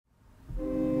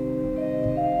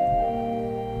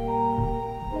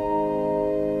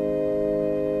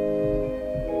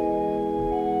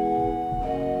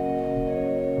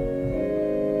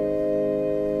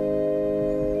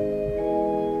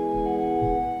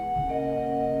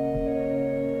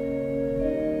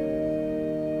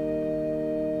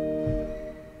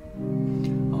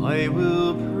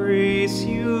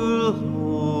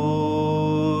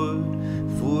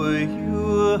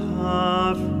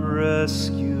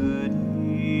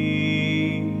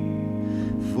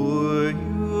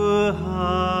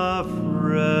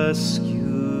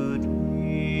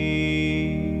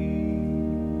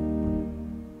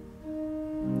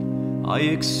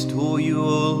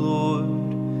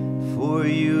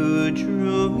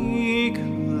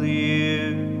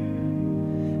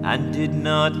and did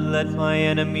not let my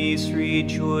enemies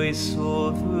rejoice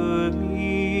over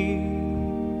me.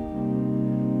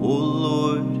 O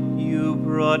Lord, you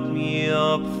brought me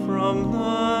up from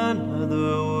the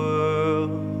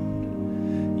netherworld.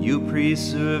 You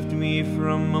preserved me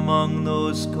from among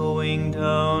those going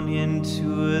down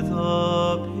into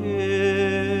the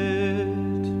pit.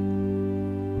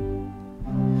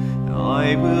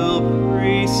 I will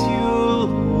praise you,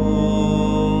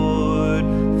 Lord,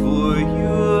 for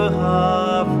you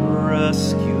have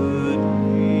rescued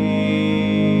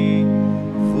me,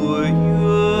 for you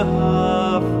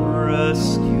have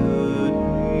rescued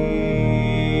me.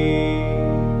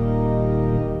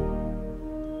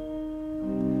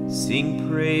 Sing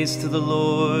praise to the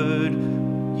Lord,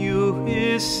 you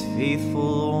his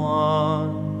faithful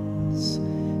ones,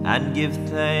 and give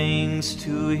thanks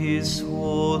to his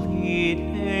holy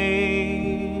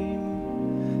name.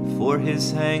 For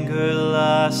his anger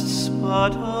lasts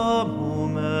but a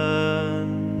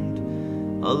moment,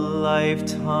 a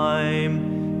lifetime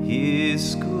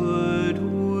his good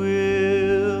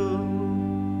will.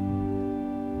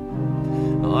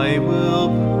 I will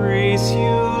praise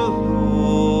you,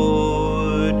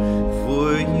 Lord, for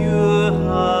you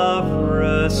have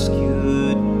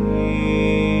rescued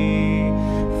me,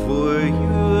 for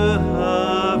you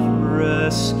have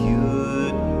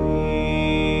rescued me.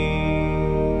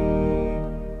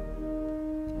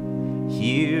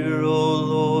 Hear, O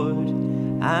Lord,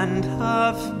 and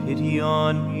have pity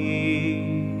on me.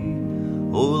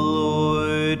 O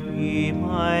Lord, be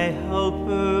my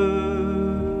helper.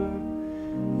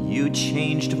 You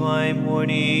changed my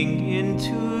mourning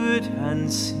into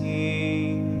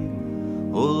dancing.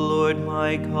 O Lord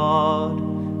my God,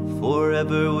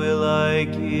 forever will I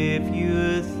give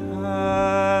you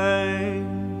thanks.